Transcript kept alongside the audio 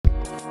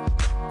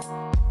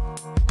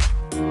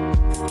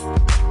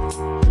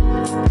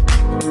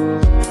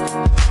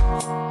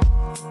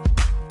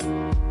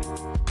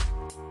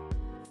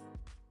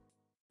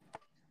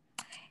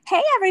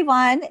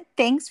everyone.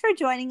 Thanks for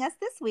joining us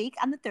this week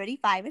on the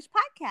 35ish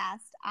podcast.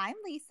 I'm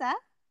Lisa.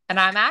 And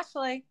I'm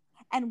Ashley.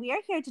 And we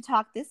are here to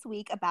talk this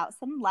week about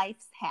some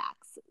life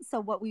hacks. So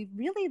what we've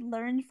really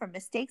learned from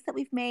mistakes that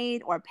we've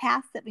made or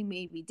paths that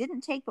we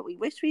didn't take, but we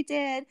wish we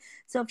did.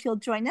 So if you'll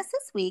join us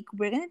this week,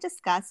 we're going to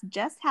discuss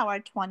just how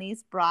our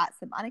 20s brought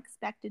some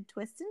unexpected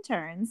twists and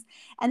turns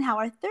and how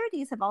our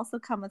 30s have also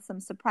come with some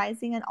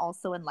surprising and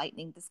also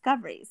enlightening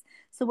discoveries.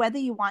 So whether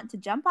you want to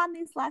jump on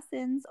these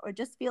lessons or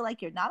just feel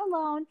like you're not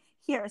alone,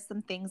 here are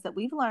some things that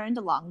we've learned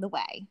along the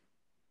way.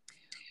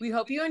 We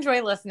hope you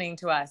enjoy listening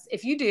to us.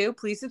 If you do,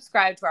 please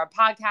subscribe to our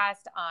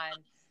podcast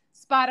on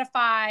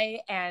Spotify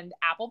and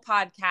Apple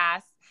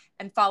Podcasts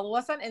and follow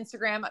us on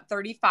Instagram at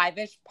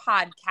 35ish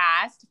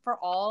podcast for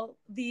all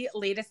the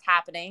latest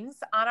happenings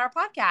on our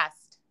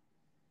podcast.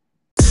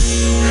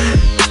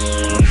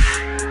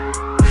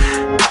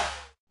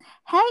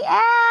 Hey,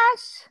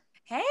 Ash.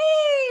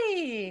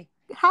 Hey.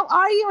 How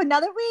are you?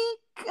 Another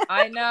week?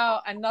 I know.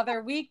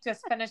 Another week.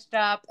 Just finished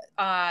up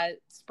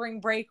spring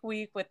break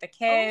week with the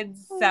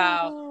kids.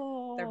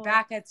 So they're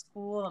back at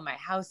school and my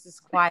house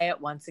is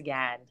quiet once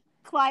again.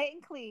 Quiet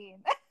and clean.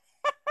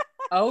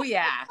 Oh,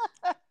 yeah.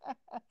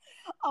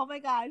 Oh, my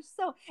gosh.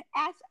 So,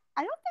 Ash,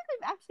 I don't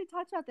think we've actually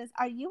talked about this.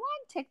 Are you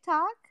on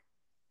TikTok?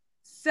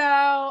 So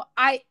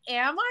I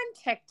am on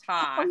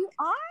TikTok. Oh, you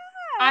are?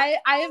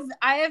 I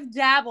have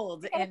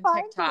dabbled in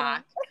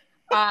TikTok.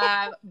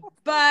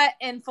 But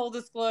in full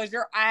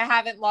disclosure, I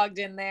haven't logged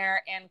in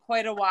there in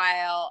quite a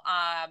while.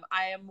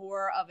 I am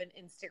more of an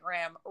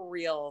Instagram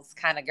Reels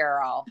kind of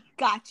girl.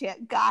 Gotcha.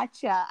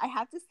 I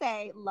have to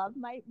say, love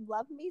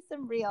me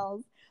some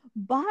Reels.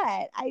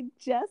 But I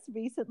just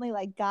recently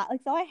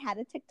so I had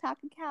a TikTok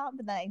account,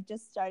 but then I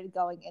just started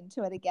going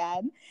into it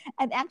again.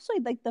 And actually,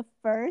 the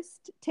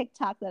first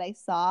TikTok that I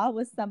saw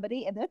was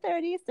somebody in their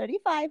 30s,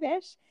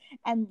 35-ish,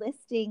 and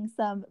listing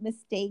some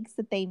mistakes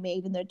that they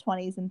made in their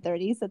 20s and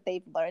 30s that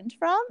they've learned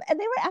from. And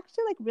they were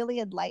actually really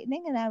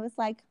enlightening. And I was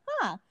like,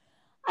 I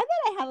bet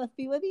I have a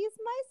few of these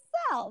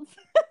myself.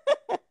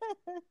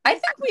 I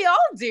think we all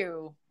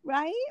do.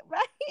 Right.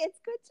 It's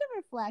good to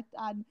reflect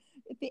on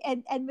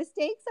and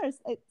mistakes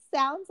it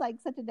sounds like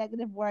such a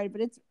negative word, but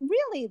it's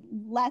really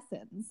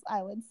lessons,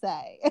 I would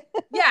say.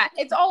 Yeah,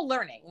 it's all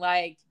learning.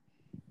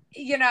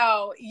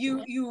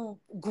 You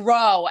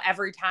grow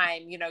every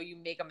time, you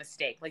make a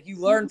mistake. You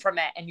learn from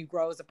it and you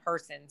grow as a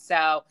person.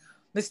 So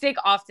mistake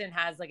often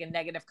has a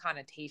negative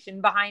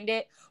connotation behind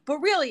it, but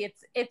really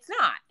it's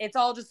not. It's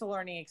all just a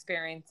learning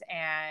experience,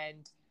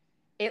 and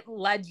it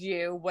led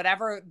you,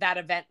 whatever that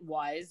event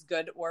was,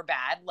 good or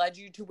bad, led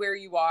you to where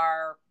you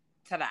are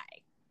today.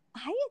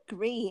 I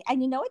agree.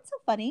 And it's so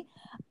funny.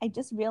 I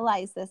just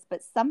realized this,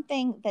 but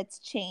something that's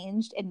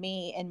changed in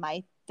me in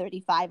my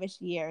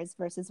 35-ish years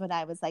versus when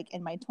I was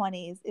in my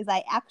 20s is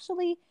I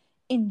actually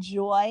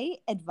enjoy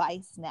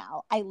advice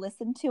now. I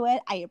listen to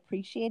it. I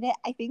appreciate it.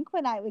 I think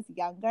when I was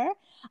younger,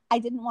 I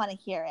didn't want to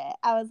hear it.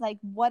 I was like,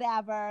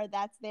 whatever,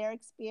 that's their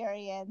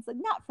experience.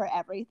 Not for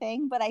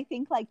everything, but I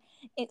think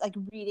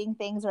reading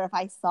things, or if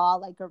I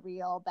saw a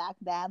reel back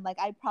then,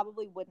 I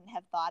probably wouldn't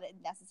have thought it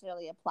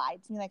necessarily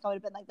applied to me. I would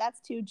have been like, that's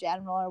too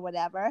general or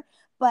whatever.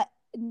 But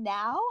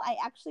now I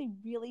actually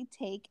really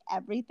take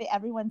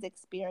everyone's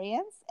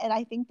experience, and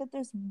I think that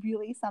there's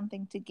really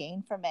something to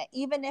gain from it,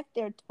 even if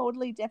they're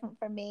totally different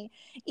from me,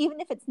 even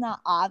if it's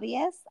not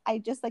obvious. I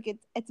just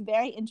it's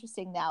very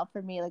interesting now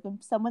for me, when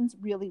someone's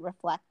really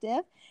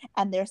reflective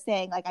and they're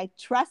saying I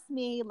trust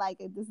me,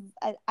 this is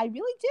I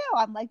really do.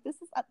 I'm like, this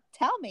is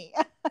tell me.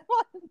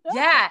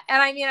 Yeah.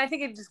 And I mean, I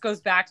think it just goes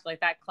back to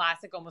that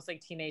classic, almost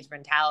teenage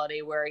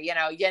mentality where, you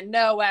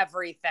know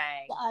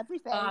everything,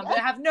 but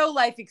have no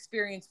life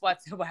experience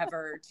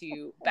whatsoever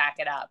to back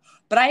it up.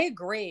 But I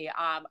agree.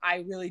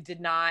 I really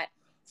did not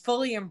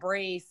fully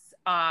embrace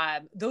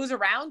those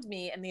around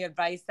me and the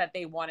advice that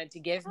they wanted to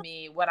give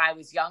me when I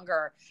was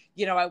younger.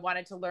 I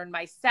wanted to learn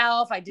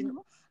myself.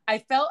 I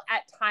felt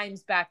at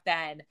times back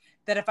then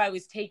that if I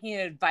was taking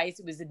advice,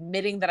 it was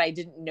admitting that I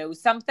didn't know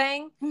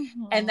something,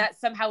 and that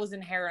somehow was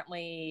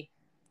inherently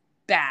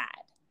bad.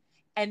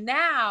 And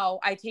now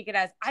I take it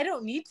as, I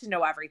don't need to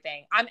know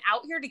everything. I'm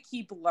out here to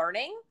keep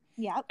learning.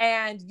 Yep.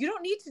 And you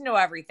don't need to know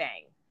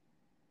everything.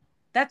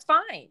 That's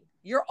fine.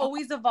 You're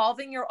always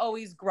evolving. You're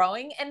always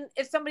growing. And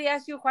if somebody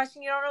asks you a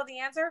question, you don't know the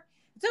answer,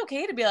 it's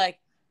okay to be like,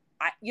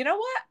 you know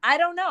what? I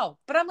don't know,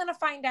 but I'm going to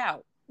find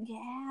out.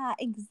 Yeah,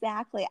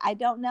 exactly. I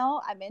don't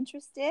know. I'm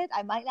interested.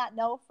 I might not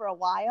know for a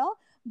while,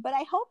 but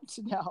I hope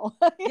to know.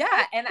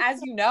 Yeah. And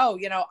as you know,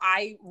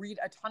 I read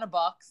a ton of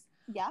books.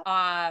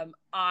 Yeah.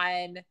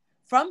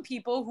 From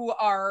people who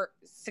are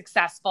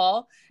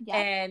successful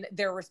in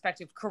their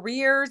respective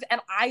careers. And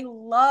I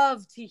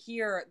love to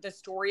hear the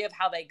story of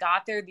how they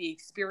got there, the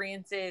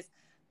experiences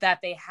that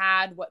they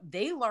had, what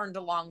they learned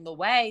along the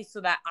way,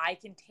 so that I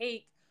can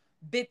take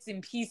bits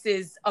and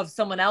pieces of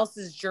someone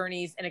else's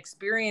journeys and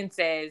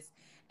experiences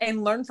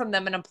and learn from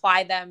them and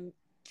apply them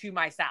to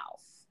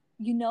myself.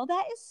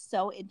 That is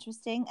so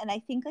interesting. And I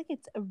think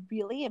it's a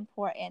really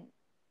important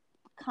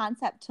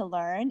concept to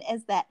learn,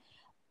 is that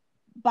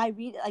by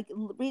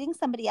reading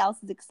somebody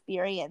else's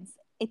experience,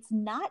 it's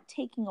not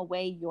taking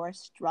away your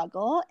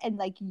struggle and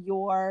like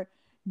your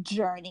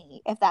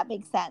journey, if that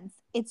makes sense.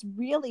 It's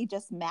really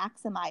just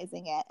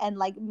maximizing it and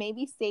like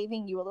maybe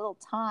saving you a little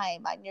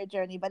time on your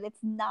journey, but it's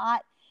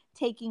not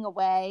taking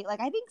away. Like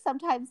I think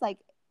sometimes like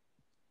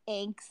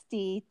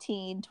angsty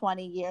teen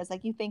 20 years,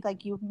 like you think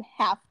like you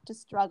have to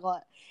struggle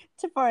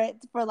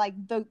for like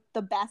the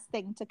best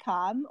thing to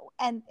come,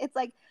 and it's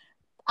like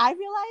I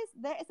realize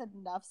there is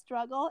enough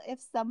struggle.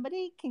 If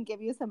somebody can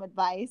give you some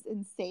advice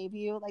and save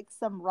you like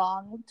some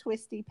wrong,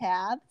 twisty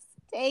paths,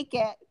 take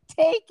it.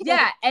 Take it.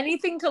 Yeah,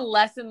 anything to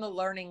lessen the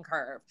learning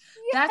curve.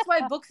 Yeah. That's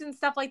why books and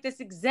stuff like this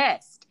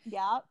exist.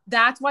 Yeah.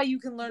 That's why you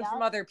can learn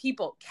from other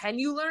people. Can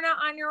you learn it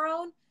on your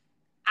own?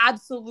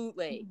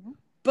 Absolutely. Mm-hmm.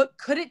 But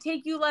could it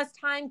take you less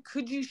time?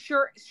 Could you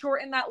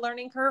shorten that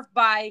learning curve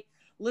by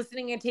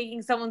listening and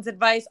taking someone's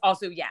advice?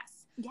 Also,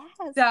 yes.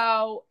 Yes.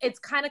 So it's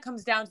kind of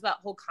comes down to that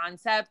whole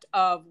concept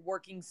of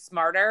working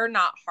smarter,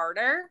 not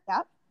harder.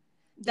 Yep.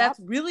 That's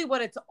really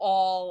what it's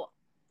all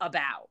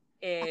about,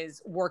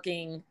 is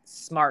working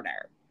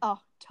smarter. Oh,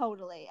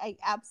 totally. I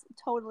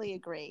totally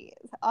agree.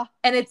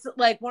 And it's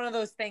like one of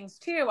those things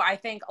too. I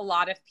think a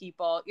lot of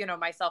people,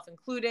 myself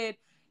included,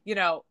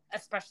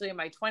 especially in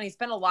my 20s,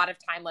 spend a lot of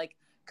time like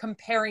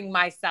comparing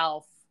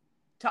myself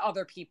to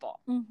other people.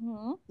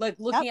 Mm-hmm. Like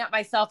looking at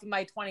myself in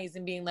my 20s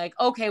and being like,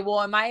 okay,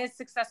 well, am I as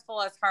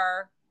successful as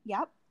her?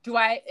 Yep.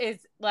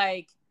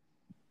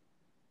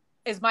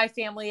 Is my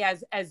family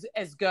as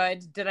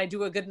good? Did I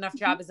do a good enough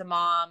job as a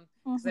mom?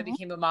 Because I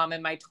became a mom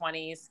in my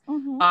 20s.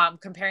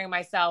 Comparing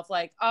myself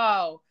like,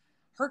 oh,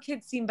 her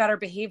kids seem better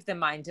behaved than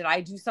mine. Did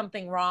I do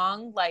something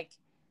wrong? Like,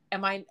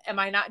 am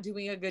I not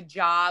doing a good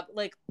job?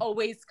 Like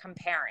always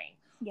comparing.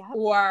 Yeah.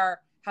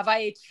 Or have I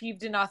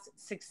achieved enough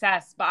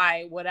success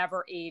by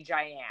whatever age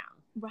I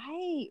am?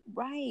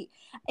 Right.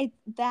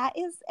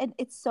 And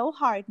it's so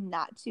hard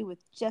not to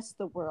with just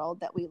the world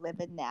that we live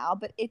in now,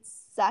 but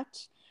it's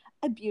such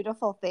a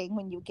beautiful thing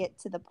when you get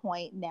to the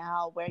point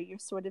now where you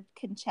sort of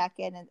can check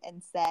in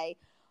and say,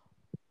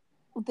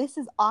 well, this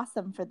is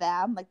awesome for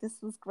them. Like,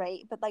 this was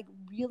great. But like,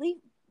 really,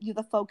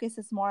 the focus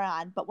is more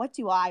on, but what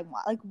do I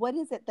want? Like, what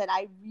is it that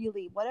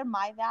what are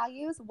my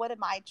values? What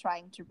am I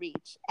trying to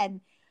reach?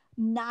 And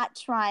not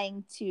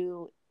trying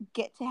to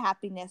get to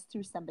happiness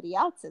through somebody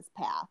else's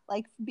path,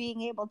 like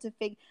being able to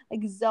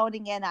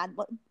zoning in on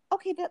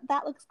okay,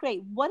 that looks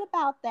great. What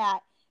about that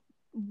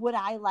would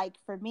I like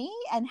for me,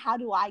 and how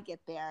do I get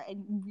there,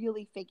 and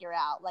really figure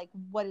out like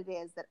what it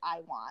is that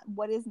I want,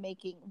 what is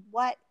making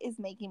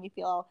me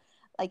feel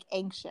like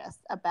anxious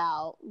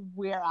about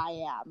where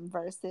I am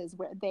versus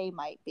where they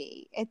might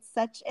be. It's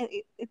such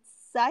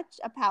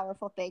a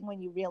powerful thing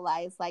when you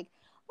realize like,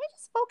 let me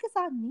just focus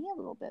on me a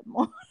little bit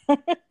more.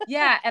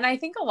 Yeah. And I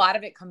think a lot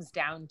of it comes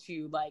down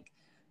to like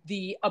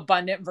the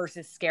abundant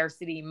versus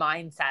scarcity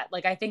mindset.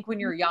 Like, I think when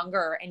you're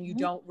younger and you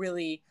don't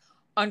really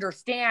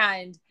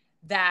understand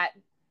that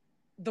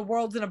the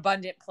world's an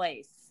abundant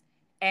place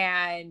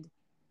and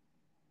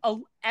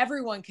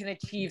everyone can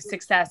achieve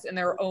success in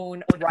their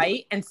own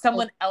right, and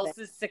someone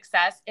else's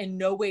success in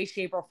no way,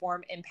 shape, or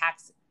form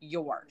impacts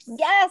yours.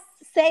 Yes.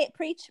 Say it.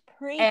 Preach.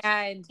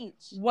 And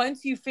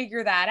once you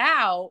figure that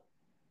out,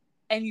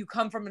 and you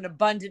come from an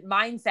abundant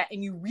mindset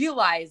and you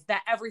realize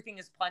that everything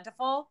is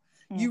plentiful,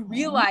 you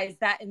realize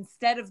that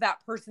instead of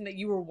that person that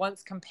you were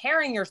once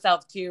comparing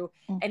yourself to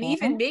and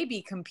even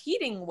maybe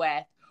competing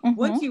with,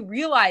 once you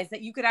realize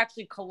that you could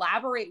actually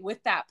collaborate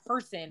with that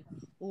person,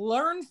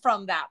 learn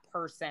from that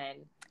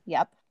person,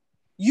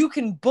 you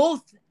can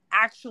both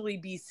actually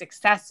be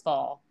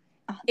successful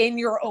in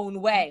your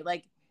own way.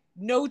 Like,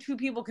 no two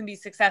people can be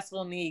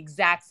successful in the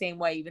exact same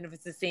way, even if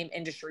it's the same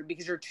industry,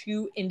 because you're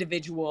two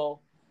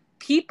individual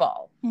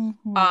people.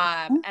 And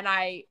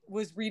I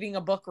was reading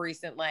a book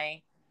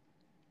recently,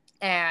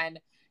 and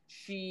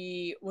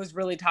she was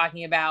really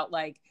talking about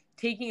like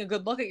taking a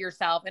good look at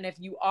yourself, and if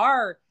you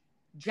are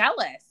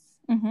jealous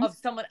of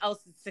someone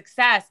else's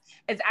success,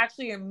 it's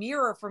actually a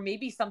mirror for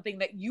maybe something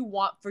that you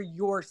want for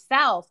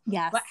yourself,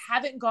 but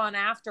haven't gone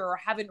after or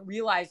haven't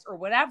realized or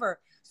whatever.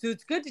 So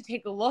it's good to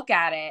take a look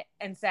at it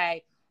and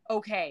say,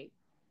 okay,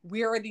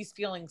 where are these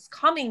feelings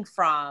coming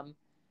from?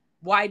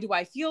 Why do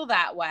I feel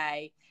that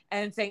way?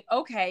 And saying,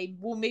 okay,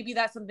 well, maybe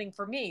that's something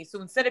for me. So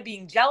instead of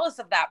being jealous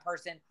of that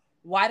person,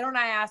 why don't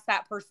I ask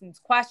that person's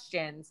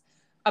questions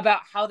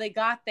about how they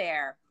got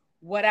there,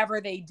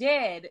 whatever they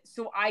did,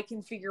 so I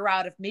can figure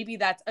out if maybe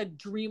that's a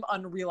dream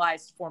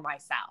unrealized for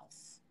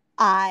myself.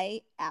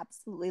 I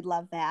absolutely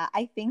love that.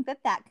 I think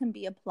that can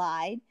be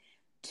applied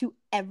to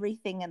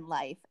everything in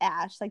life,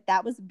 Ash. Like,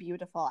 that was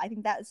beautiful. I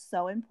think that is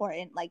so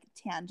important, like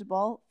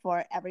tangible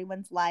for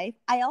everyone's life.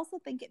 I also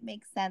think it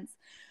makes sense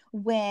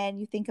when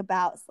you think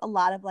about a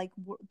lot of like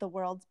the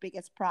world's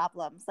biggest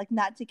problems, like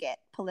not to get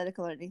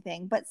political or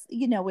anything, but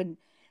when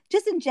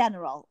just in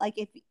general,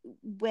 like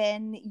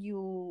when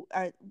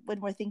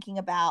we're thinking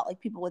about like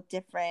people with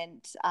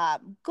different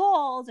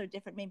goals or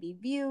different maybe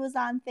views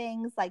on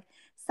things, like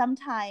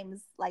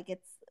sometimes like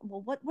it's,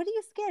 well, what are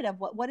you scared of?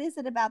 What is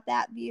it about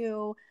that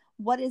view?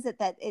 what is it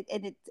that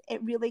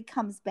it really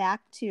comes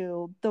back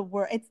to the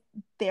world.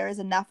 There is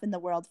enough in the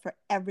world for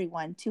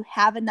everyone to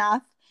have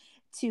enough,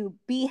 to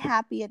be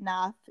happy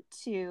enough,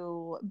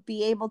 to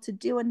be able to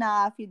do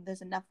enough.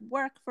 There's enough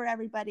work for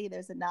everybody.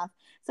 There's enough.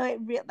 So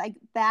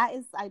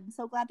I'm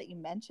so glad that you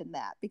mentioned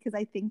that, because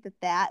I think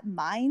that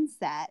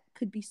mindset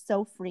could be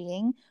so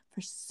freeing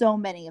for so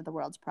many of the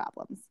world's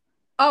problems.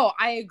 Oh,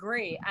 I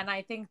agree. And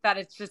I think that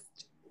it's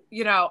just,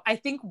 I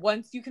think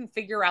once you can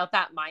figure out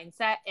that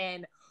mindset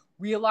and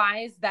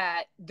realize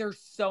that there's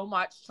so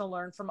much to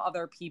learn from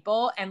other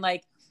people. And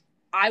like,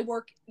 I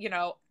work,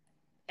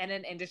 in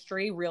an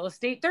industry, real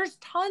estate, there's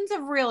tons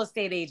of real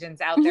estate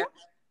agents out there.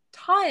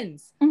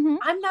 Tons.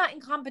 I'm not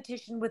in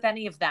competition with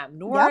any of them,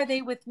 nor are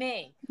they with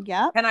me.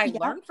 Can I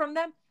learn from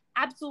them?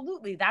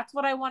 Absolutely. That's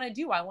what I want to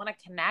do. I want to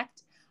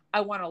connect.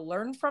 I want to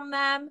learn from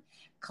them,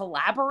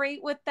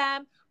 collaborate with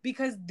them,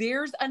 because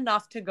there's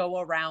enough to go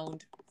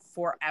around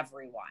for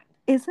everyone.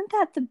 Isn't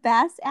that the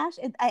best, Ash?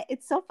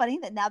 It's so funny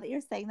that now that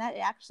you're saying that, it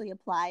actually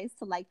applies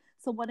to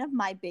so one of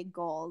my big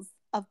goals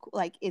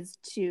is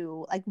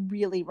to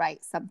really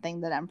write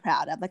something that I'm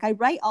proud of. I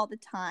write all the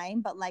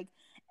time, but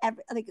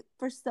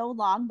for so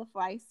long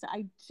before I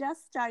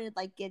just started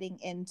getting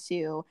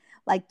into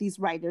these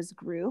writers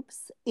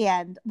groups,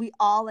 and we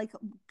all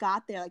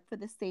got there for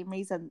the same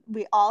reason.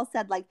 We all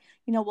said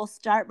we'll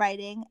start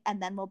writing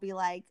and then we'll be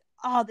like,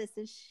 oh, this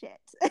is shit.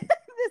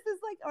 This is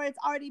or it's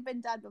already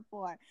been done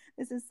before.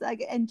 This is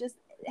and just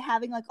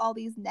having all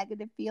these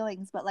negative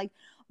feelings. But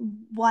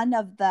one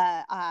of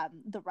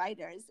the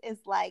writers is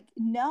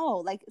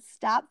no,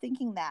 stop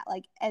thinking that.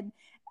 And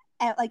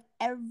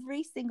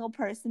every single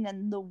person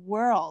in the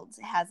world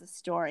has a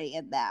story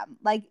in them.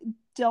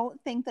 Don't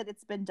think that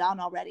it's been done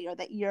already, or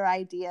that your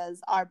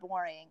ideas are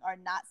boring or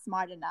not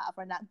smart enough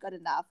or not good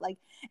enough.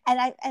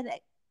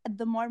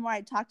 The more and more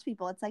I talk to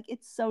people,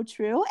 it's so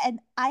true. And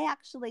I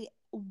actually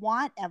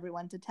want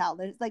everyone to tell.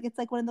 There's it's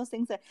one of those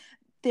things that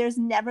there's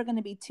never going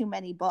to be too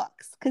many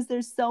books, because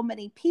there's so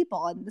many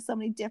people and there's so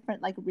many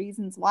different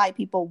reasons why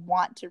people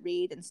want to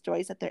read and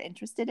stories that they're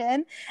interested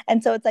in.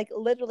 And so it's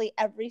literally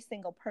every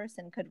single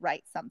person could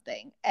write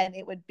something and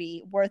it would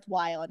be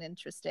worthwhile and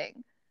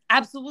interesting.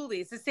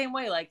 Absolutely. It's the same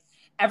way.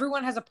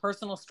 Everyone has a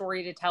personal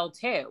story to tell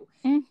too.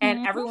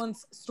 And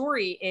everyone's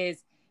story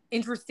is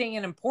interesting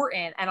and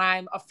important. And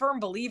I'm a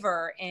firm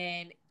believer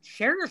in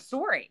share your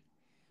story.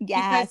 Yes.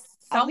 Because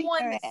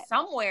someone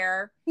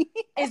somewhere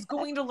is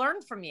going to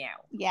learn from you.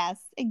 Yes,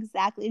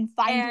 exactly. And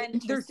find it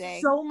interesting.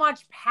 There's so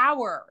much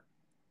power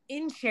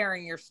in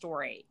sharing your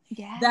story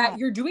that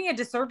you're doing a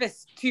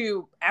disservice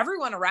to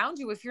everyone around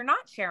you if you're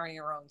not sharing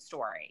your own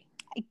story.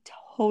 I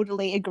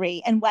totally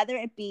agree. And whether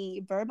it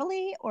be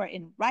verbally or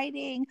in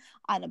writing,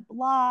 on a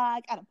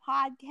blog, on a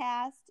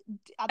podcast.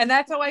 And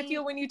that's how I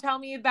feel when you tell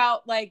me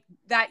about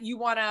that you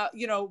want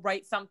to,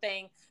 write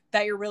something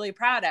that you're really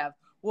proud of.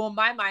 Well, in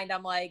my mind,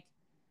 I'm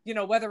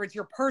whether it's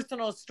your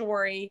personal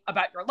story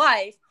about your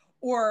life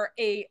or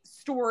a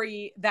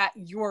story that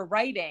you're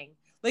writing,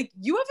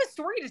 you have a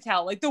story to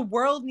tell. The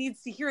world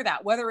needs to hear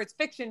that, whether it's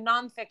fiction,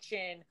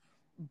 nonfiction,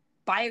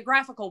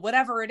 biographical,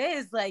 whatever it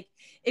is.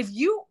 If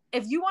you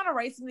want to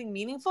write something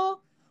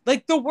meaningful,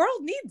 the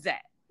world needs it.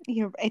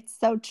 It's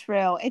so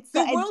true.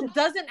 The world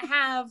doesn't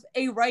have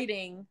a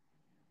writing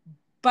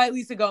by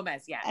Lisa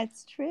Gomez yet.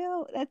 That's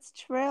true.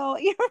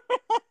 You're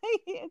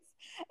right.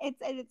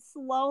 It's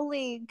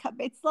slowly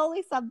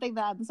something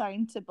that I'm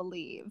starting to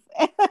believe.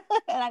 And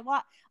I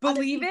want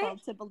believe other people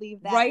it to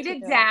believe that. Write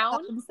it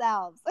down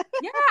themselves.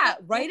 Yeah,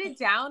 write it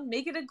down,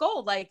 make it a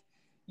goal.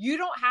 You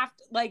don't have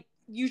to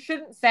you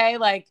shouldn't say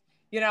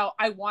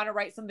I want to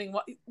write something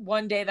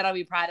one day that I'll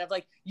be proud of.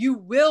 You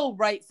will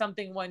write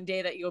something one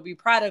day that you'll be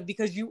proud of,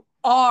 because you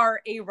are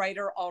a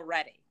writer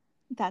already.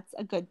 That's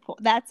a good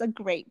point. That's a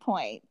great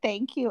point.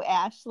 Thank you,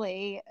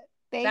 Ashley.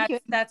 Thank you.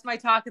 That's my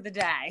talk of the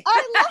day.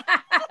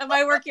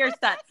 My work here's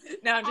done.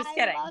 No, I'm just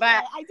kidding.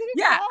 But I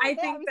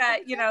think that,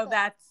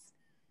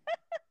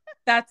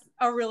 that's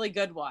a really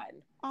good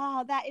one.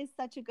 Oh, that is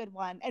such a good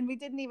one. And we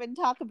didn't even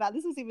talk about,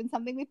 this was even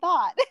something we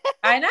thought.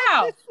 I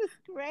know. This is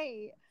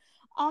great.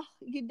 Oh,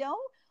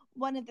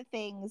 one of the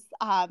things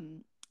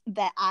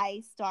that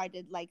I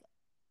started a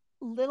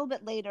little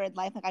bit later in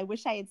life, I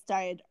wish I had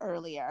started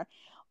earlier,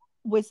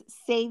 was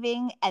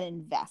saving and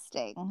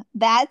investing.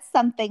 That's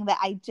something that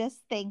I just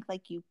think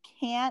you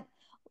can't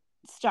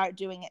start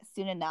doing it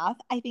soon enough.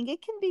 I think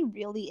it can be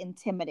really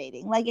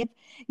intimidating.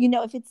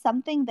 If it's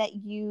something that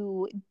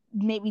you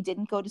maybe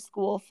didn't go to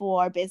school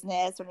for,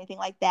 business or anything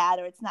like that,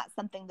 or it's not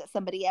something that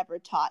somebody ever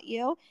taught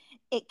you,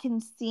 it can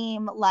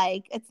seem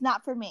like it's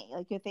not for me.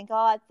 You think,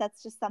 oh,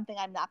 that's just something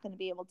I'm not going to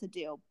be able to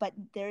do. But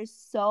there's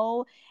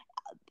so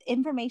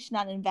information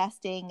on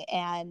investing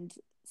and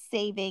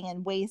saving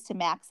and ways to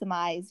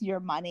maximize your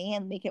money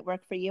and make it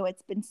work for you.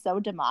 It's been so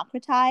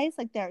democratized.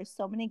 There are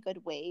so many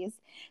good ways,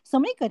 so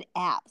many good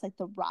apps,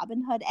 the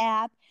Robinhood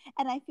app.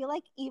 And I feel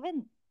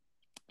even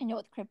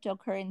with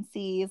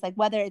cryptocurrencies,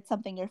 whether it's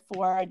something you're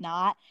for or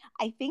not,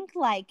 I think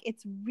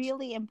it's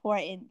really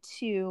important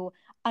to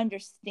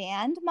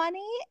understand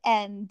money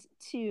and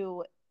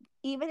to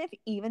even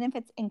if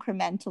it's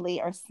incrementally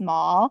or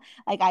small,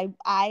 like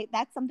I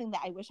that's something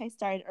that I wish I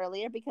started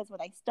earlier, because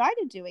when I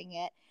started doing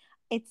it,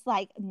 it's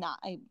like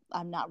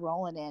I'm not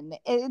rolling in.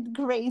 It's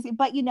crazy,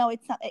 but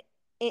it's not,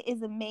 it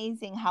is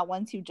amazing how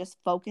once you just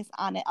focus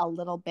on it a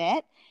little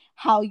bit,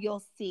 how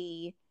you'll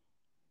see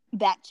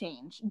that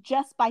change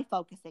just by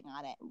focusing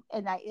on it.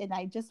 And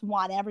I just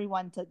want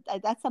everyone to,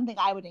 that's something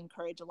I would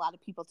encourage a lot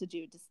of people to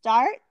do, to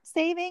start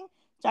saving,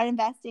 start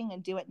investing,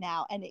 and do it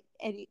now. And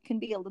it can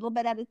be a little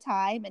bit at a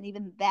time, and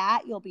even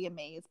that, you'll be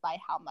amazed by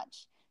how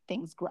much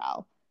things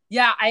grow.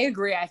 Yeah, I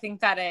agree. I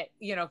think that it,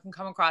 can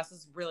come across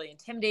as really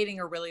intimidating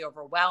or really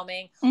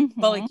overwhelming. Mm-hmm.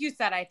 But like you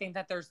said, I think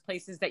that there's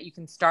places that you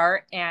can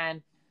start,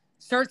 and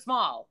start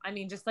small. I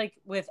mean, just like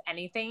with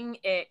anything,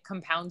 it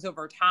compounds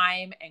over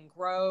time and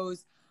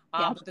grows.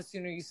 But the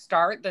sooner you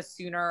start, the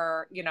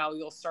sooner,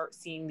 you'll start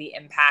seeing the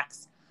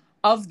impacts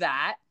of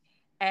that.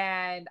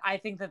 And I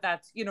think that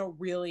that's,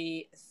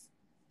 really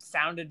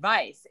sound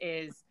advice,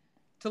 is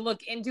to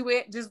look into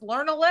it, just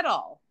learn a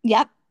little.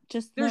 Yep.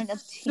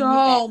 There's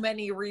so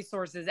many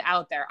resources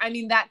out there. I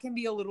mean, that can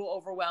be a little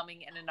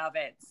overwhelming in and of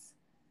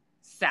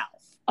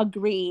itself.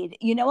 Agreed.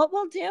 You know what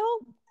we'll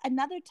do?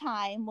 Another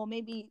time,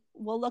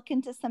 we'll look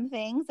into some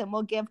things, and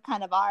we'll give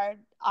kind of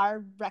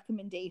our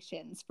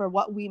recommendations for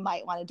what we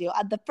might want to do.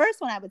 The first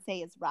one I would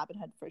say is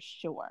Robinhood for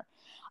sure.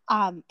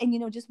 And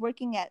just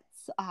working at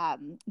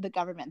the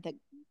government,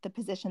 the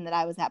position that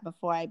I was at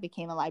before I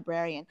became a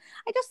librarian,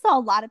 I just saw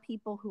a lot of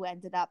people who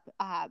ended up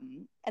at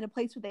a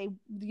place where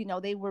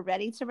they were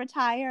ready to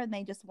retire, and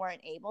they just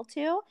weren't able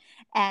to.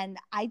 And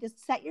I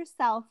just set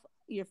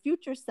your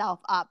future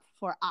self up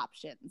for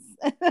options.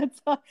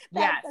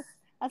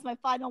 That's my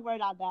final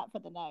word on that for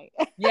the night.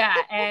 Yeah.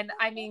 And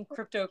I mean,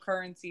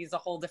 cryptocurrency is a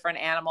whole different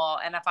animal.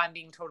 And if I'm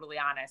being totally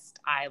honest,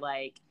 I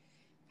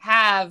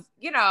have,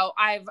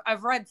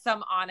 I've read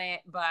some on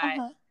it,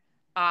 but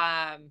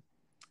I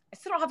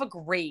still don't have a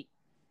great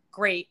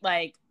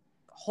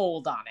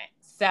hold on it.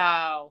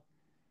 So,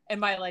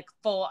 and my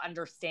full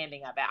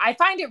understanding of it, I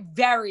find it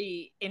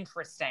very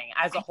interesting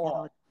as a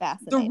whole.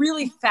 It's a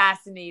really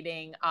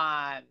fascinating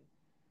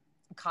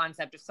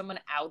concept. If someone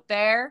out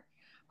there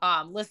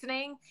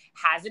listening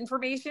has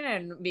information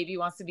and maybe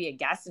wants to be a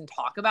guest and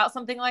talk about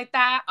something like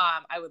that,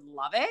 I would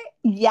love it.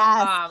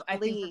 Yes, I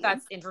think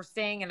that's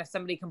interesting. And if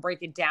somebody can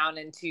break it down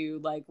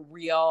into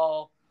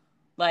real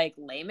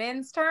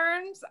layman's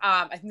terms,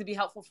 I think it'd be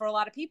helpful for a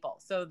lot of people.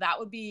 So that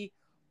would be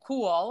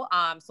cool.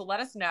 So let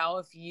us know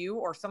if you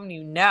or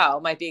someone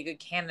might be a good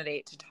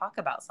candidate to talk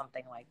about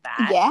something like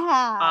that. Yeah.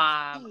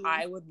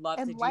 I would love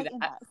to do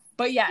that.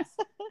 But yes,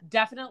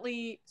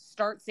 definitely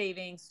start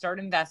saving, start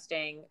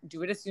investing,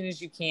 do it as soon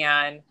as you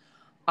can,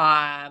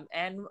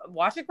 and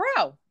watch it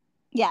grow.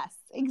 Yes,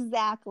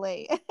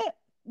 exactly.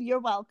 You're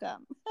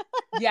welcome.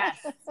 Yes.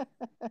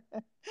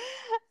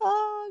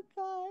 Oh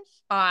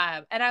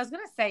gosh. And I was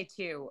gonna say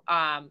too,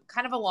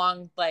 kind of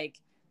along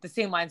the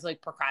same lines,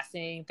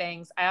 procrastinating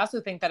things, I also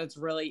think that it's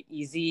really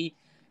easy,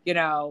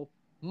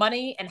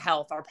 money and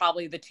health are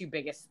probably the two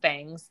biggest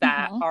things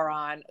that are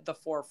on the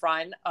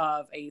forefront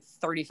of a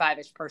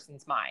 35-ish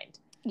person's mind.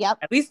 Yep.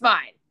 At least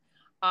mine.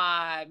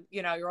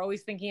 You're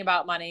always thinking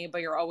about money,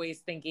 but you're always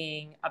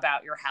thinking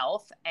about your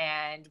health.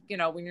 And,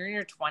 when you're in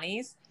your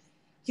 20s,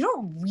 you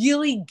don't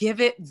really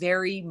give it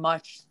very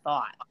much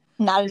thought.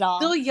 Not at all.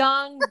 Still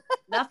young.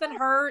 Nothing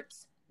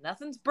hurts.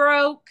 Nothing's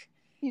broke.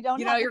 You don't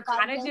you're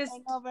kind of just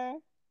hangover.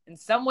 In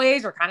some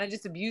ways, you're kind of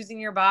just abusing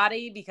your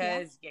body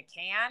because you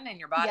can, and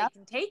your body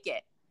can take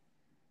it.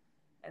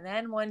 And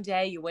then one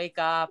day you wake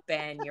up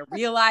and you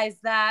realize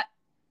that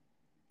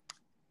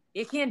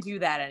you can't do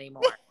that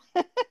anymore.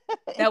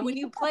 That when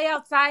you play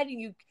outside and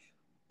you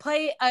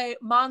play a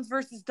moms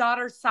versus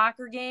daughters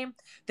soccer game,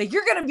 that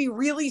you're going to be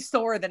really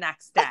sore the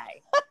next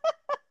day.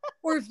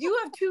 Or if you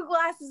have 2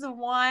 glasses of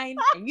wine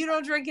and you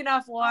don't drink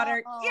enough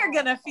water, you're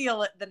going to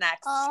feel it the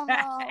next day. Oh,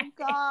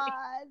 God,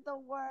 the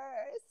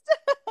worst.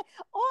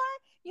 Or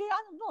you're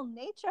on a little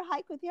nature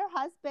hike with your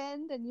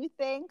husband and you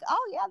think,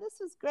 oh, yeah, this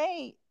was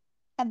great.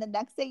 And the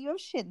next day you have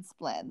shin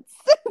splints.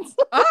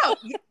 Oh,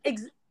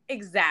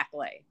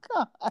 exactly.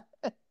 God.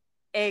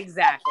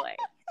 Exactly.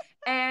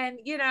 And,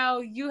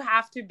 you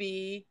have to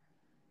be,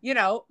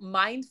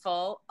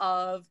 mindful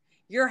of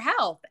your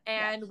health.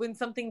 And when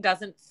something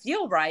doesn't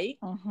feel right,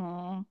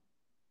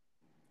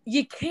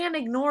 you can't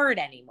ignore it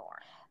anymore.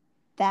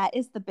 That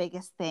is the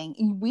biggest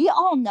thing. We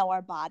all know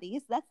our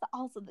bodies. That's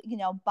also,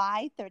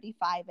 by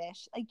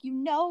 35-ish,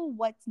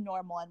 what's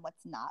normal and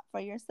what's not for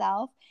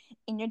yourself.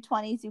 In your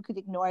 20s, you could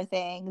ignore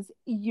things.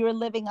 You're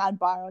living on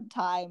borrowed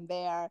time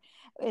there.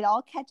 It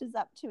all catches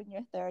up to in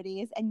your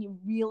 30s. And you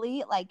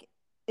really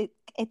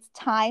it's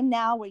time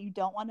now where you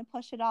don't want to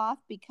push it off,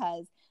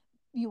 because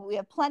we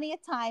have plenty of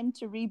time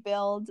to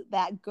rebuild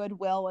that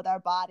goodwill with our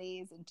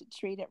bodies and to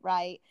treat it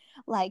right.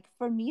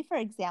 For me, for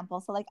example,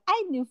 so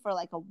I knew for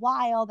a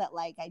while that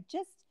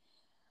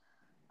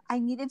I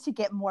needed to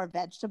get more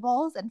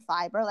vegetables and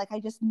fiber. I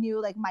just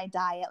knew my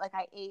diet,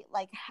 I ate,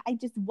 I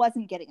just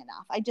wasn't getting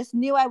enough. I just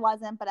knew I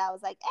wasn't, but I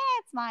was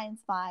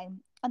it's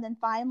fine. And then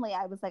finally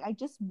I was like, I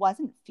just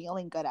wasn't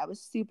feeling good. I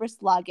was super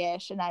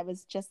sluggish and I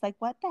was just like,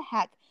 what the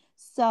heck?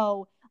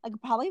 So like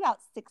probably about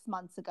 6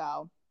 months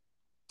ago,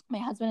 my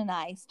husband and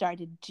I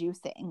started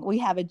juicing. We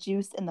have a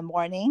juice in the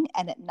morning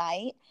and at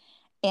night.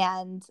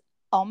 And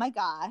oh my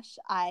gosh,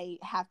 I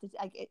have to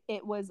like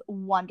it was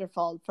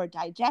wonderful for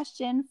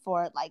digestion,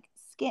 for like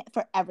skin,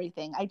 for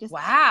everything. I just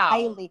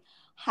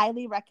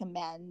highly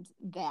recommend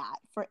that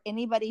for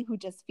anybody who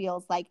just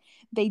feels like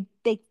they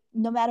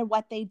no matter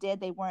what they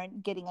did, they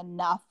weren't getting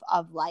enough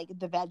of like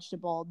the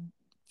vegetable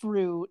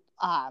fruit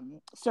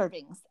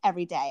servings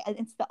every day. And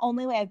it's the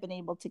only way I've been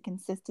able to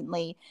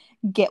consistently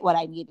get what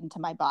I need into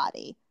my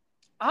body.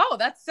 Oh,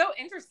 that's so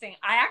interesting.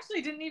 I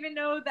actually didn't even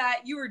know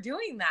that you were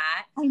doing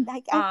that. I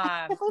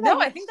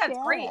think that's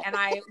great. And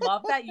I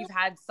love that you've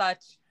had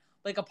such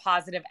like a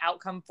positive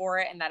outcome for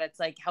it and that it's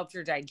like helped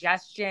your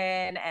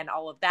digestion and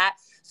all of that.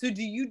 So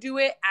do you do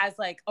it as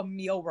like a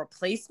meal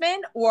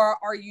replacement, or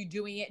are you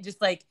doing it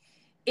just like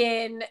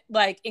in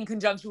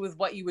conjunction with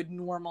what you would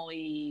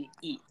normally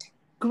eat?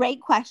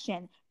 Great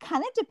question.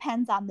 Kind of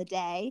depends on the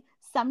day.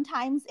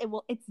 Sometimes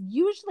it's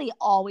usually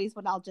always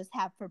what I'll just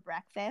have for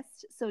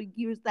breakfast. So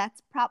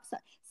that's props.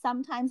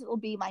 Sometimes it will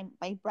be my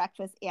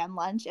breakfast and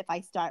lunch if I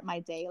start my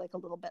day like a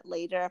little bit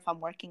later, if I'm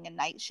working a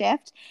night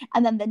shift.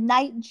 And then the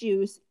night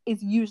juice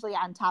is usually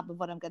on top of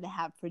what I'm going to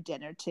have for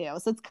dinner too.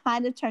 So it's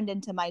kind of turned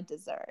into my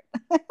dessert.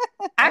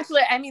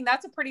 Actually, I mean,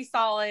 that's a pretty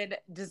solid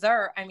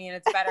dessert. I mean,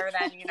 it's better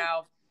than,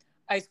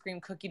 ice cream,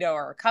 cookie dough,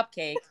 or a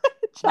cupcake.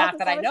 Not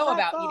that I know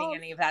about eating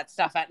any of that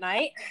stuff at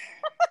night.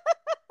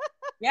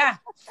 Yeah.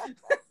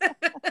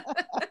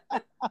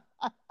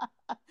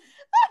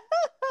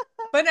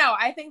 But no,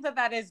 I think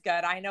that is good.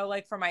 I know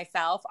like for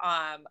myself,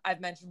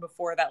 I've mentioned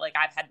before that like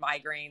I've had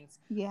migraines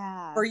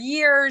for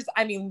years.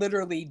 I mean,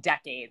 literally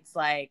decades,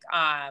 like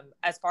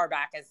as far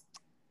back as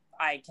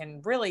I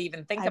can really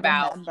even think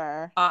about.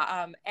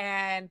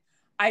 And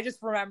I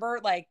just remember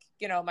like,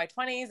 my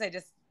 20s, I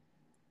just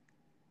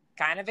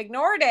kind of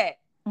ignored it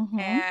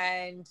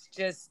and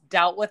just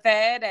dealt with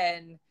it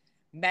and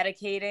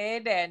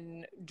medicated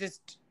and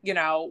just,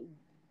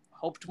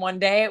 hoped one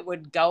day it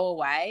would go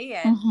away.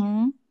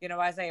 And,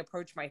 as I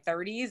approached my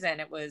 30s and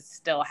it was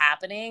still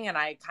happening, and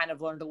I kind of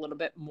learned a little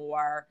bit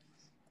more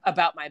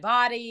about my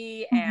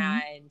body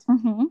and,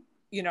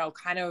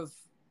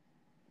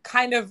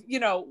 kind of,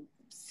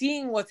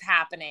 seeing what's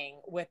happening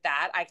with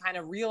that, I kind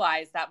of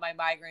realized that my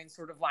migraines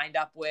sort of lined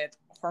up with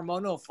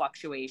hormonal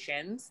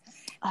fluctuations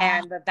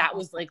and that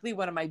was likely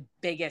one of my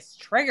biggest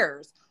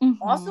triggers.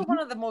 Also one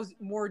of the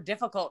more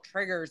difficult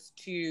triggers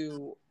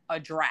to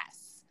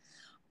address.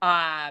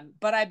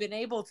 But I've been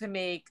able to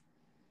make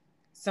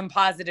some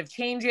positive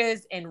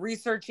changes in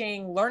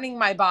researching, learning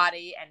my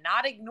body and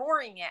not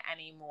ignoring it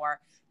anymore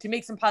to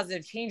make some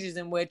positive changes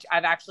in which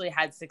I've actually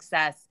had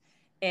success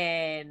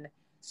in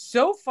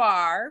so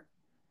far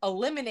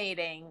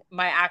eliminating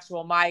my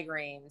actual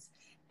migraines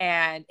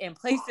and in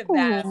place of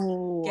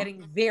them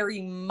getting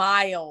very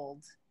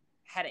mild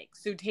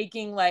headaches. So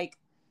taking like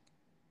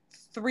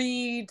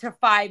 3 to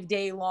 5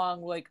 day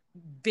long, like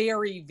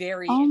very,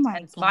 very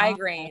intense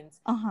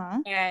migraines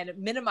and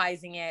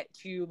minimizing it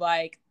to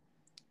like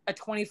a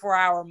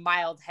 24-hour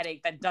mild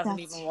headache that doesn't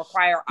even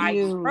require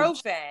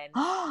ibuprofen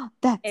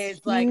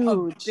is like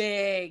a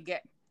big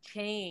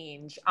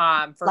change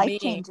for me.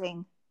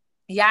 Life-changing.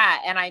 Yeah.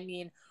 And I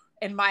mean,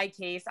 in my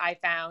case, I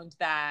found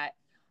that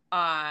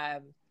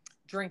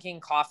drinking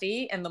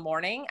coffee in the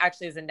morning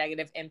actually has a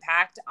negative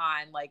impact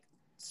on like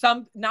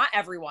not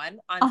everyone,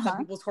 on some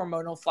people's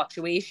hormonal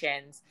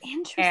fluctuations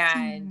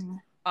and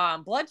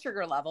blood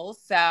sugar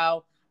levels.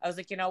 So I was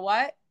like, you know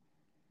what?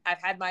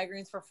 I've had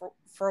migraines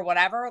for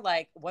whatever,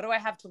 like, what do I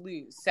have to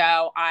lose?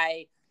 So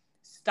I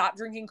stopped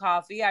drinking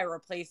coffee. I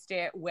replaced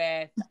it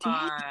with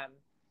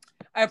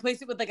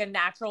like a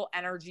natural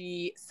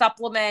energy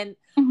supplement.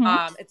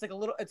 It's like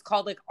it's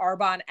called like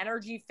Arbonne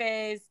Energy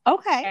Fizz.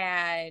 Okay.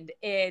 And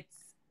it's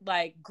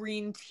like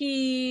green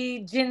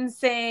tea,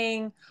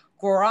 ginseng,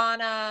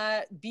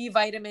 guarana, B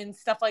vitamins,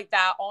 stuff like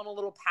that, all in a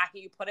little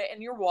packet. You put it in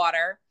your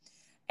water.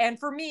 And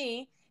for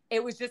me,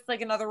 it was just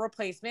like another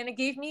replacement. It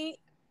gave me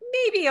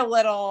maybe a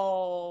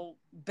little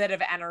bit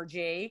of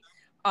energy,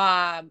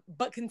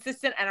 but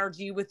consistent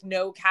energy with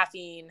no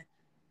caffeine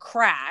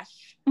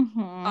crash.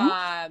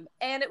 And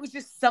it was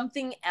just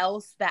something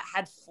else that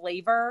had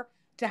flavor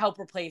to help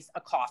replace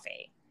a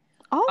coffee.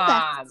 Oh,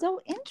 that's so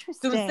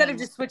interesting. So instead of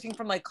just switching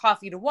from like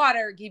coffee to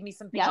water, it gave me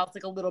something else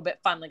like a little bit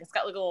fun. Like it's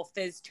got like a little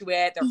fizz to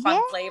it. They're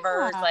fun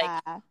flavors.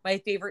 Like my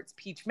favorite's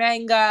peach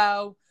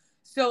mango.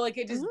 So like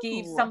it just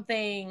gave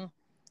something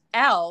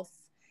else.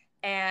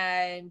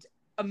 And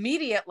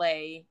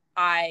immediately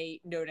I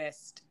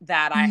noticed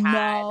that I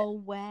had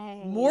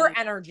more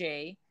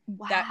energy.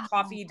 That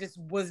coffee just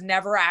was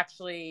never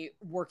actually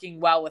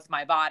working well with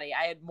my body.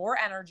 I had more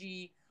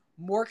energy,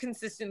 more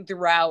consistent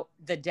throughout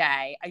the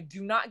day. I do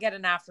not get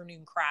an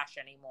afternoon crash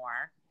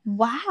anymore.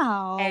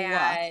 Wow.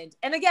 And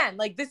again,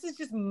 like this is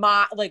just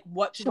my like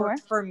what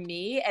worked for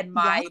me and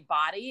my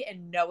body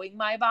and knowing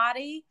my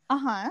body.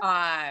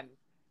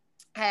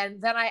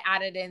 And then I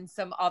added in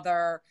some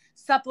other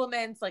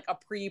supplements like a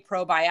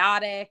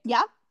pre-probiotic.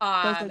 Yep.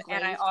 And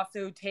I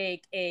also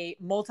take a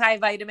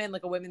multivitamin,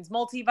 like a women's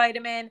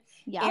multivitamin.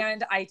 Yep.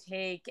 And I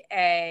take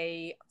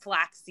a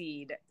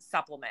flaxseed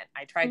supplement.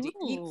 I tried to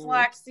eat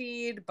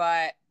flaxseed,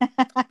 but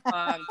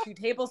 2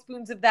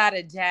 tablespoons of that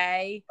a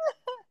day.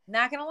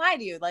 Not gonna lie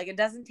to you, like it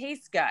doesn't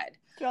taste good.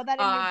 Throw that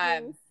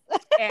in your juice.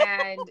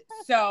 And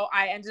so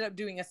I ended up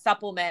doing a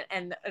supplement,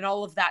 and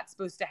all of that's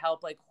supposed to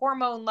help like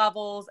hormone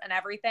levels and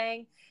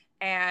everything.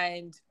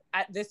 And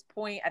at this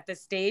point, at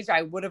this stage,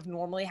 I would have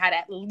normally had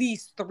at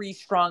least 3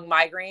 strong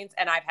migraines,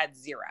 and I've had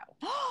 0.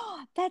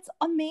 That's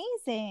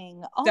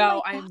amazing. Oh,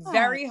 so I'm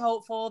very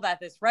hopeful that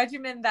this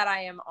regimen that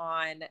I am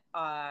on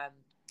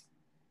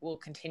will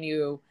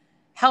continue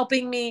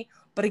helping me.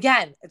 But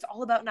again, it's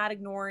all about not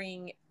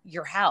ignoring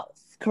your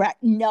health.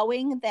 Correct.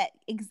 Knowing that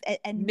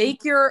and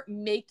make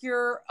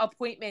your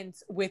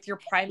appointments with your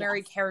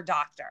primary care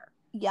doctor.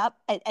 Yep.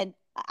 And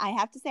I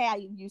have to say, I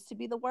used to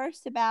be the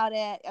worst about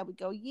it. I would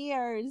go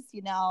years,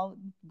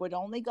 would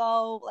only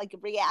go like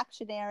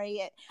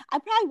reactionary. I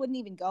probably wouldn't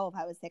even go if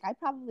I was sick.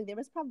 There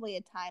was probably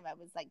a time I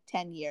was like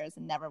 10 years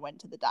and never went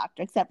to the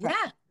doctor, except for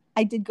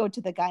I did go to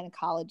the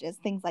gynecologist,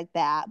 things like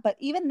that. But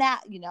even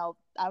that,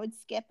 I would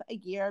skip a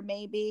year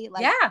maybe.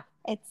 Like,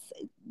 it's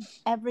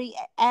every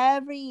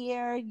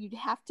year you'd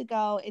have to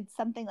go. It's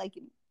something like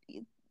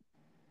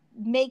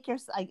make your,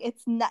 like,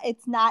 it's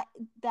not,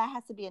 that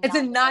has to be it's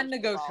a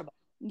non-negotiable.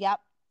 Yep.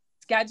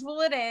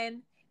 Schedule it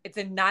in. It's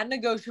a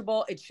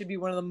non-negotiable. It should be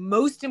one of the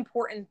most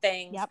important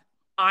things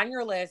on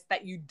your list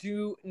that you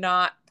do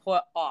not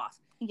put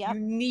off. Yep. You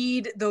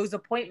need those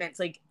appointments.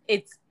 Like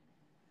it's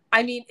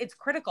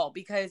critical,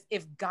 because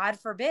if God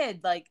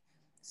forbid, like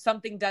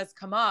something does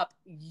come up,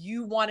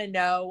 you want to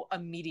know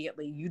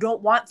immediately. You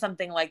don't want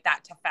something like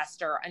that to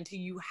fester until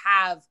you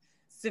have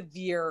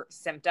severe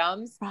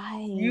symptoms.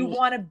 Right. You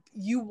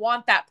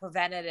want that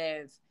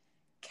preventative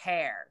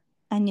care.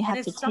 And you have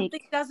if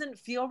something doesn't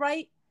feel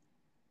right,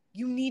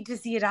 you need to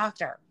see a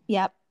doctor.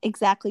 Yep,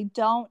 exactly.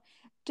 Don't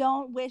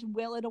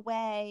will it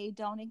away.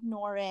 Don't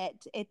ignore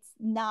it. It's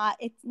not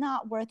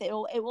worth it.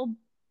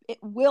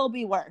 It will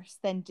be worse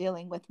than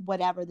dealing with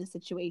whatever the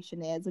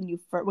situation is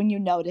when you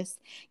notice,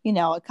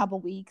 a couple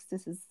weeks,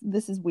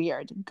 this is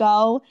weird.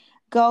 Go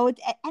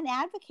and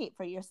advocate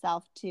for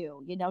yourself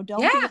too. Don't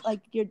be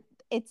like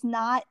it's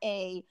not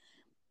a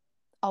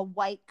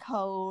white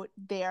coat,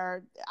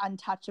 they're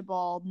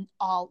untouchable,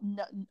 all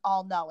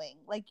knowing.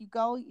 Like you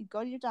go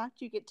to your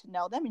doctor, you get to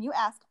know them, and you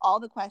ask all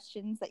the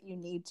questions that you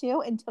need to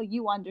until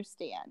you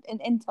understand,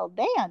 and until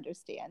they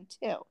understand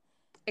too.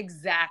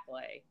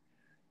 Exactly.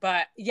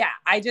 But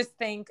I just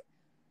think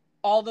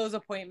all those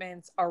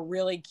appointments are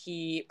really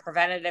key.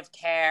 Preventative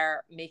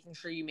care, making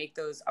sure you make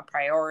those a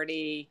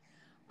priority,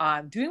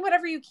 doing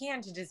whatever you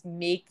can to just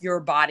make your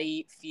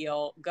body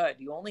feel good.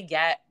 You only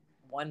get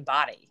one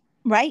body.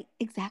 Right.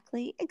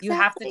 Exactly. You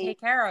have to take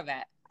care of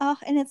it. Oh,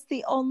 and it's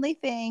the only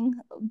thing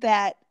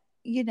that,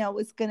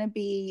 is going to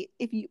be,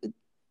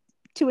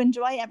 to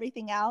enjoy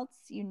everything else,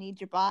 you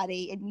need your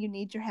body and you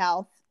need your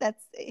health.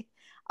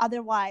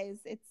 Otherwise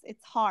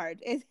it's hard.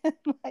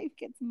 Life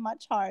gets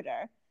much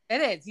harder.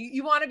 It is.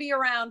 You want to be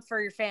around for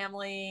your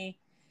family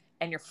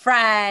and your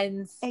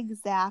friends.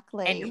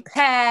 Exactly. And your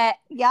pet.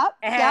 Yep.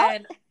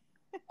 And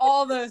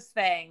all those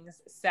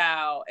things.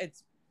 So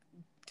it's,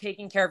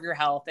 taking care of your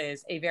health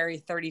is a very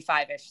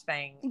 35-ish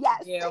thing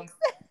to do.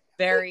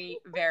 Very,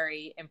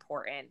 very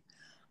important.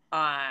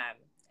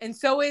 And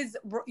so is,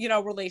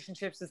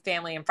 relationships with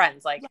family and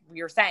friends. Like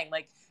we were saying,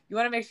 like you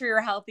want to make sure you're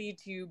healthy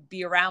to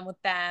be around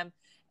with them,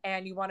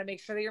 and you want to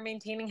make sure that you're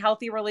maintaining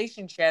healthy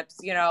relationships,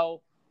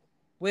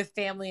 with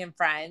family and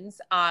friends.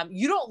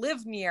 You don't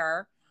live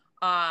near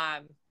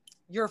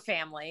your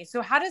family.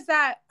 So how does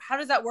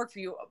that work for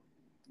you?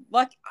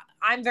 Look,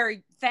 I'm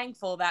very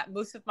thankful that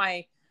most of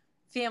my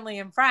family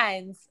and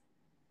friends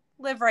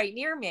live right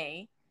near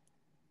me,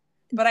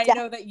 but I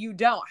know that you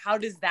don't. How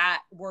does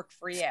that work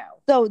for you?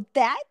 So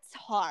that's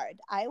hard.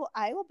 I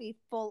will be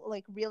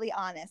really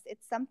honest.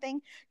 It's something,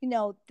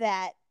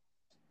 that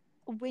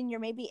when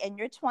you're maybe in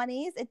your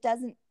 20s, it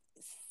doesn't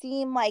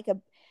seem like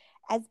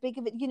as big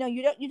of it, you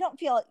don't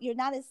feel, you're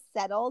not as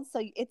settled.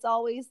 So it's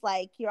always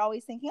like, you're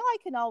always thinking, I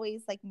can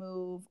always like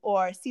move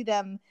or see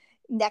them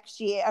next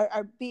year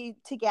or be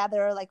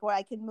together, like where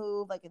I can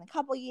move like in a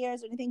couple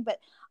years or anything. But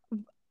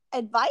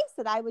advice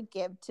that I would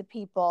give to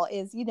people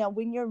is,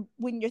 when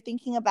you're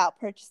thinking about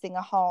purchasing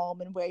a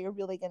home and where you're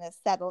really going to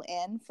settle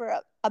in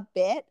for a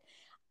bit,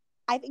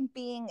 I think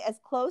being as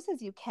close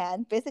as you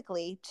can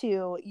physically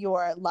to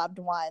your loved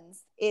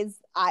ones is,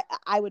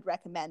 I would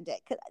recommend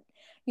it.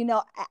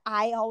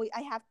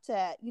 I have to,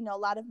 a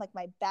lot of like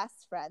my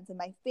best friends and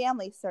my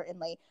family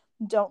certainly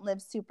don't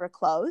live super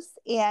close,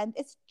 and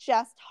it's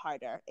just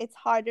harder. It's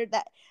harder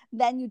that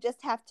then you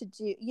just have to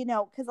do,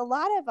 because a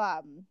lot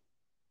of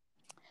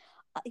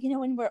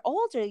when we're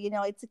older,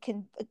 it's a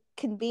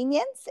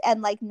convenience,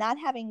 and like not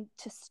having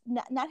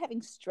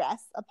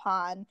stress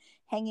upon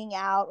hanging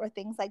out or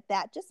things like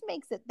that just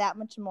makes it that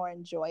much more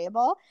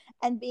enjoyable.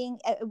 And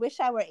I wish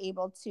I were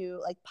able to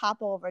like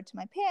pop over to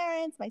my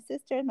parents, my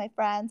sisters, my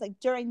friends, like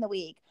during the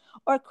week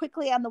or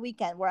quickly on the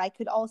weekend, where I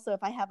could also,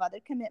 if I have other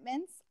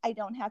commitments, I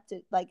don't have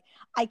to, like,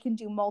 I can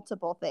do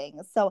multiple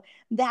things. So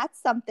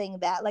that's something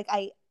that, like,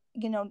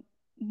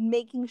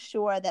 making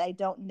sure that I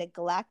don't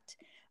neglect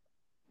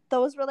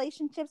those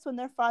relationships when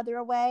they're farther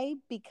away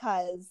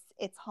because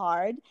it's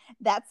hard.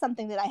 That's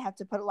something that I have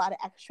to put a lot of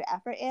extra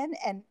effort in.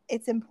 And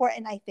it's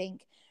important, I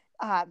think,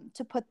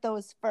 to put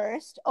those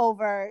first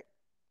over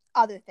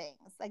other things.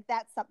 Like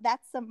that's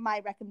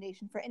my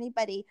recommendation for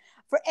anybody,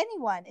 for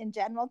anyone in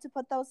general, to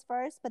put those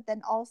first, but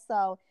then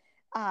also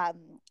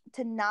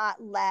to not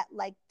let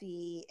like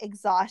the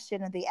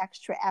exhaustion or the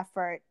extra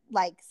effort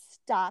like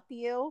stop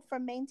you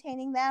from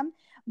maintaining them.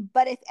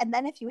 But if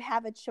you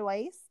have a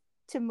choice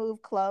to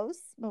move close.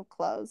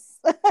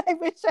 I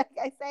wish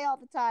I say all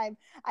the time,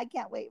 I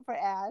can't wait for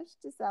Ash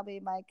to sell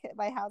me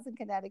my house in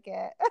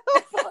Connecticut.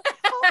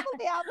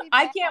 Hopefully I'll be back.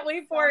 I can't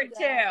wait for it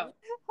too.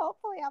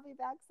 Hopefully I'll be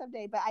back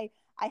someday. But I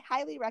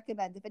highly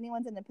recommend, if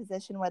anyone's in a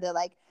position where they're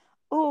like,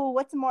 oh,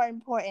 what's more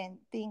important,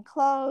 being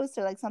close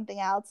or like something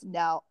else?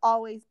 No,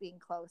 always being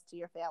close to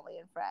your family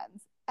and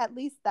friends. At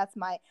least that's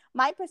my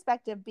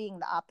perspective, being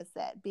the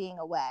opposite, being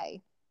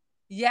away.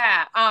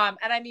 Yeah.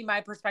 And I mean,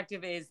 my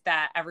perspective is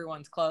that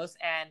everyone's close,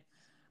 and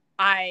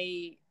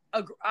I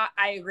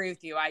agree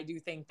with you. I do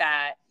think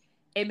that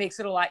it makes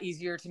it a lot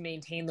easier to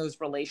maintain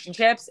those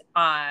relationships,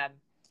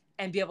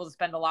 and be able to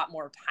spend a lot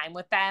more time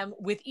with them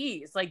with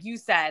ease. Like you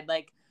said,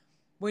 like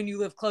when you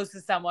live close to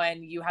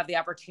someone, you have the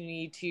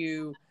opportunity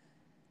to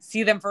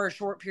see them for a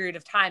short period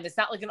of time. It's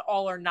not like an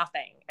all or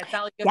nothing. It's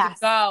not like you have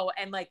to go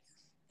and like,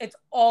 it's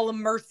all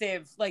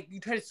immersive. Like you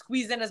try to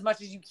squeeze in as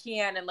much as you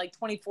can in like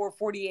 24,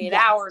 48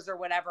 hours or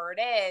whatever it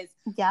is,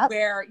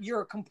 where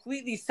you're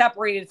completely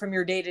separated from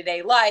your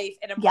day-to-day life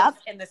and immersed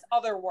in this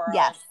other world.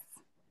 Yes.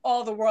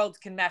 All the worlds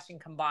can mesh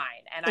and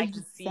combine. And I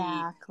can see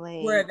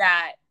where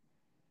that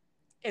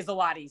is a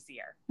lot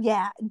easier.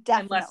 Yeah,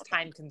 definitely. And less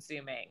time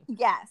consuming.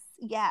 Yes,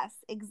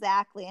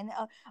 exactly. And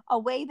a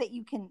way that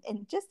you can,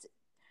 and just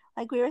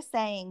like we were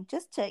saying,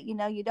 just to,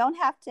 you don't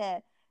have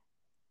to,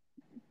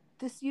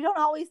 you don't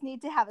always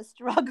need to have a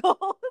struggle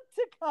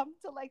to come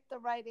to like the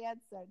right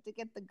answer to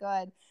get the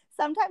good.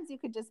 Sometimes you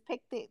could just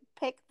pick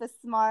the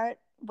smart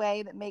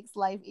way that makes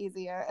life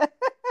easier.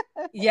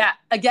 Yeah.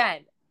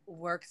 Again,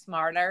 work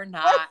smarter,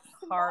 not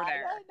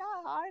harder.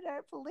 Not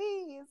harder,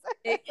 please.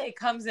 It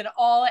comes in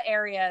all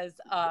areas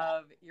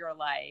of your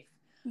life.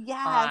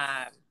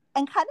 Yes.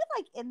 And kind of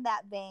like in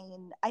that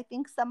vein, I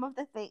think some of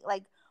the things,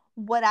 like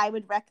what I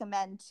would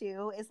recommend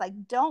too, is like,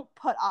 don't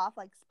put off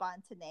like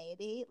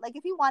spontaneity. Like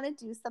if you want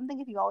to do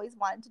something, if you always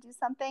wanted to do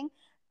something,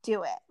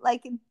 do it.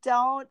 Like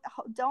don't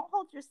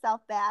hold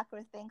yourself back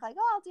or think like,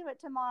 oh, I'll do it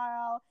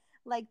tomorrow.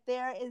 Like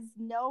there is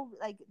no,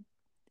 like,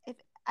 if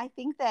I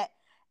think that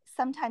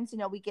sometimes,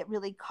 we get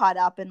really caught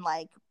up in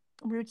like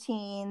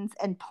routines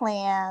and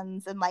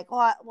plans and like,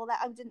 well,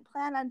 I didn't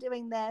plan on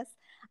doing this.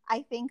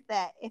 I think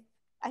that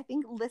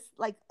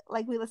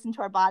like we listen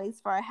to our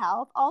bodies for our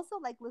health, also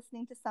like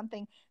listening to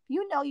something,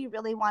 you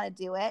really want to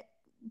do it,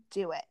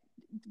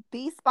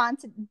 be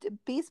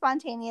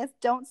spontaneous,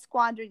 don't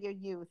squander your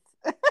youth.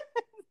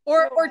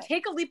 or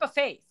take a leap of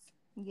faith.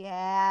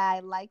 Yeah, I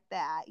like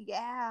that.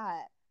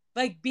 Yeah,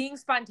 like being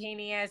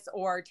spontaneous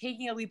or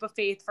taking a leap of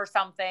faith for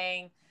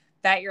something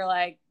that you're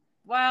like,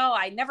 well,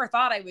 I never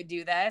thought I would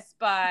do this,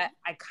 but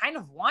I kind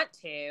of want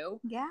to.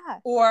 Yeah.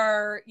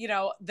 Or,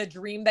 the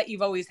dream that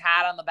you've always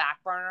had on the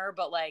back burner,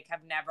 but like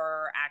have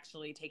never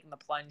actually taken the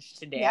plunge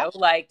to do. Yep.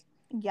 Like,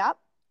 yep.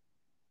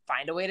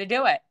 Find a way to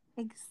do it.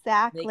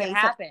 Exactly. Make it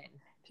happen.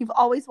 If you've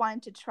always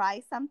wanted to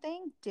try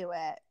something, do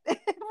it.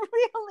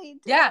 Really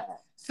do it.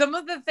 Some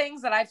of the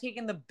things that I've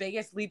taken the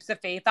biggest leaps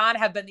of faith on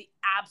have been the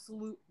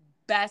absolute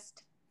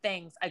best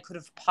things I could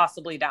have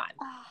possibly done.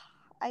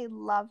 I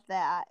love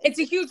that. It's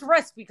a huge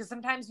risk because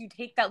sometimes you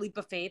take that leap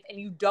of faith and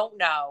you don't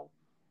know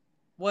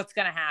what's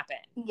going to happen.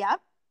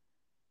 Yep.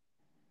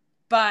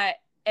 But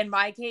in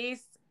my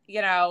case,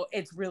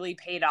 it's really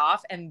paid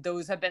off. And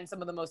those have been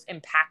some of the most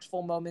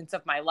impactful moments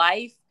of my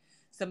life.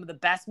 Some of the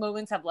best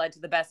moments have led to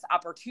the best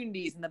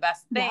opportunities and the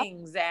best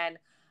things. Yep. And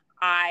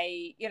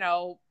I,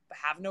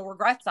 have no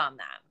regrets on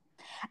them.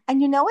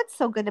 And what's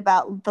so good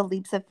about the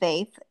leaps of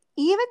faith,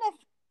 even if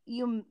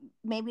you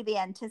maybe the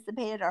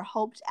anticipated or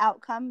hoped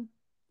outcome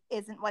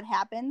isn't what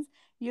happens,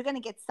 you're going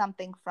to get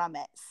something from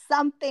it.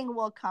 Something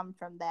will come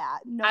from that,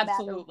 no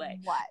Absolutely. matter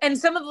what. And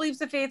some of the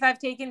leaps of faith I've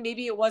taken,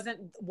 maybe it wasn't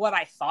what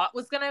I thought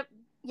was going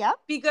to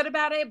be good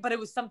about it, but it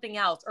was something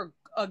else, or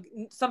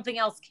something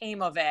else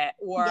came of it,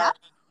 or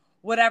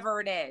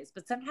whatever it is.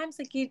 But sometimes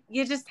like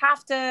you just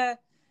have to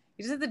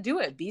do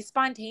it. Be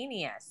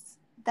spontaneous.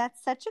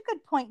 That's such a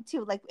good point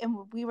too. Like, and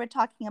we were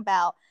talking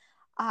about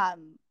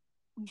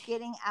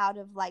getting out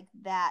of like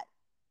that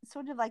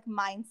sort of like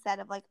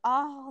mindset of like,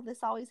 oh, this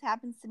always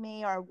happens to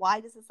me, or why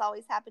does this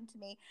always happen to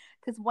me?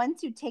 Because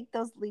once you take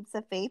those leaps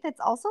of faith, it's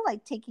also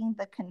like taking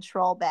the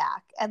control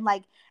back, and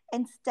like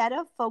instead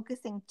of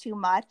focusing too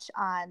much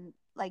on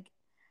like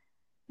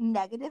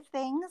negative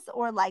things,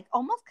 or like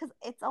almost, because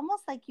it's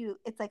almost like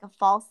it's like a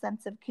false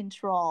sense of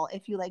control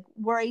if you like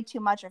worry too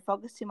much or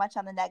focus too much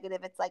on the negative.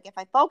 It's like, if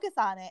I focus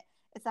on it,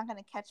 it's not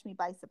going to catch me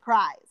by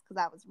surprise because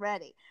I was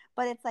ready.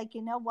 But it's like,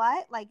 you know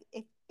what, like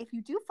if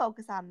you do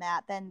focus on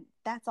that, then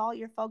that's all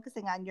you're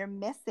focusing on. You're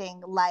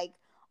missing like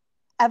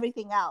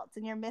everything else,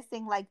 and you're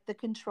missing like the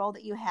control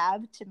that you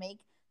have to make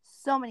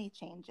so many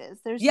changes.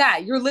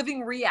 You're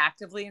living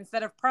reactively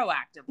instead of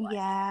proactively.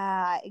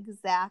 Yeah,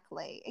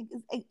 exactly.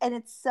 And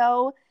it's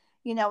so,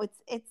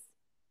 it's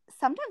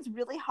sometimes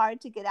really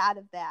hard to get out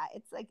of that.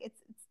 It's like it's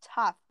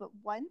tough, but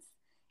once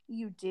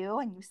you do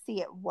and you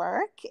see it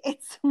work,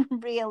 it's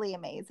really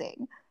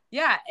amazing.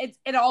 Yeah,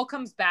 it all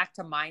comes back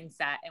to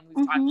mindset, and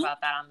we've talked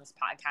about that on this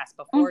podcast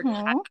before. Just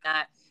having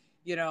that,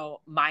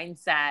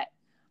 mindset,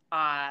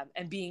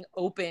 and being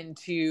open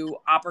to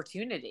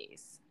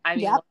opportunities. I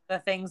mean, one of the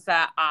things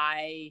that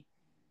I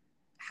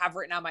have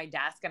written on my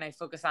desk and I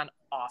focus on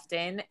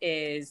often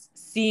is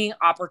seeing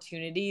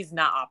opportunities,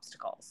 not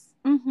obstacles.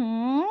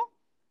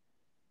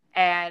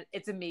 And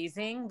it's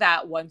amazing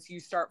that once you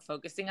start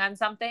focusing on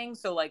something,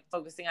 so like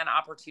focusing on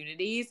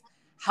opportunities,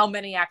 how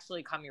many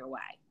actually come your way.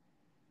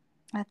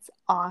 That's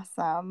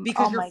awesome.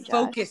 Because you're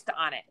focused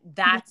on it.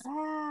 That's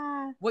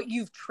what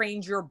you've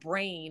trained your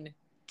brain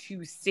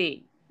to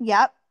see.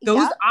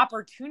 Those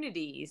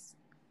opportunities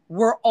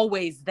were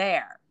always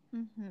there.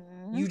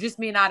 You just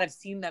may not have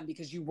seen them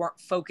because you weren't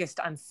focused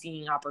on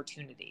seeing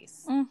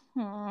opportunities.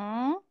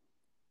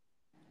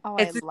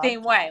 It's the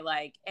same way.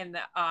 Like in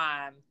the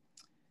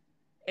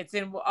it's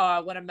in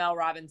one of Mel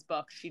Robbins'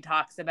 books. She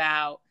talks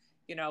about,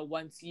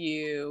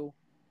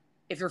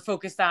 if you're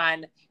focused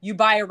on, you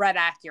buy a red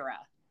Acura.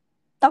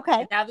 Okay.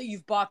 And now that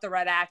you've bought the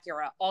red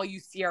Acura, all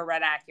you see are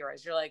red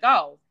Acuras. You're like,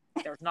 oh,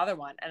 there's another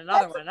one and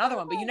another one, another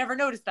one, but you never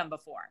noticed them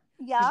before.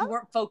 Because you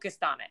weren't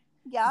focused on it.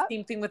 Yeah.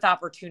 Same thing with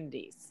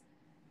opportunities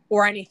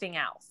or anything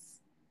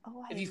else.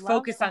 If you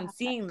focus on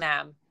seeing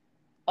them,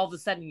 all of a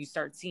sudden you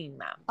start seeing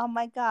them. Oh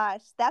my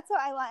gosh. That's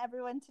what I want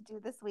everyone to do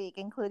this week,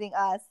 including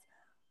us.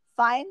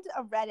 Find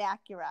a red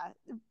Acura.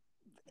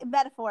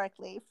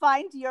 Metaphorically,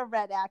 find your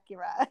red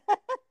Acura.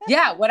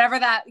 Yeah, whatever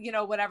that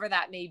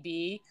may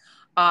be.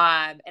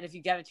 And if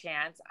you get a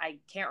chance, I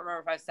can't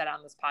remember if I've said it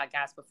on this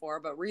podcast before,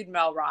 but read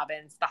Mel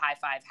Robbins' The High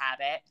Five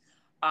Habit.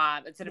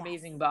 It's an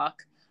amazing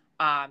book.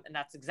 And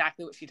that's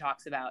exactly what she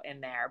talks about in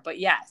there. But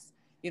yes,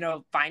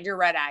 find your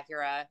red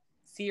Acura,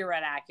 see your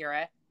red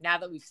Acura. Now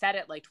that we've said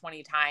it like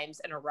 20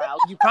 times in a row,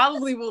 you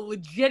probably will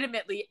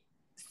legitimately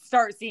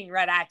start seeing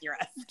red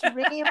Acuras.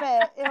 Dream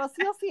it.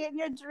 You'll see it in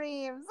your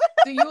dreams.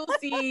 So you will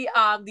see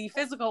the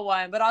physical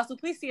one, but also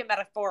please see a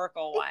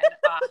metaphorical one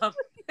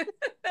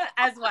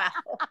as well.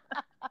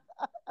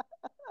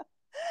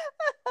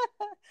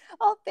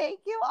 Well,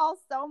 thank you all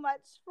so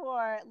much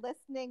for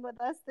listening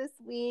with us this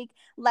week.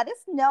 Let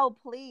us know,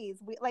 please.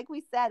 Like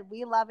we said,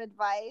 we love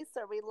advice,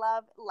 or we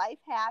love life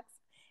hacks.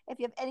 If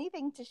you have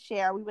anything to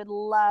share, we would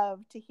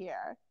love to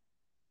hear.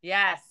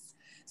 Yes.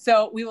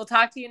 So we will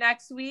talk to you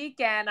next week,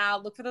 and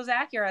look for those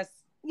Acuras.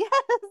 Yes.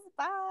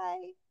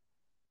 Bye.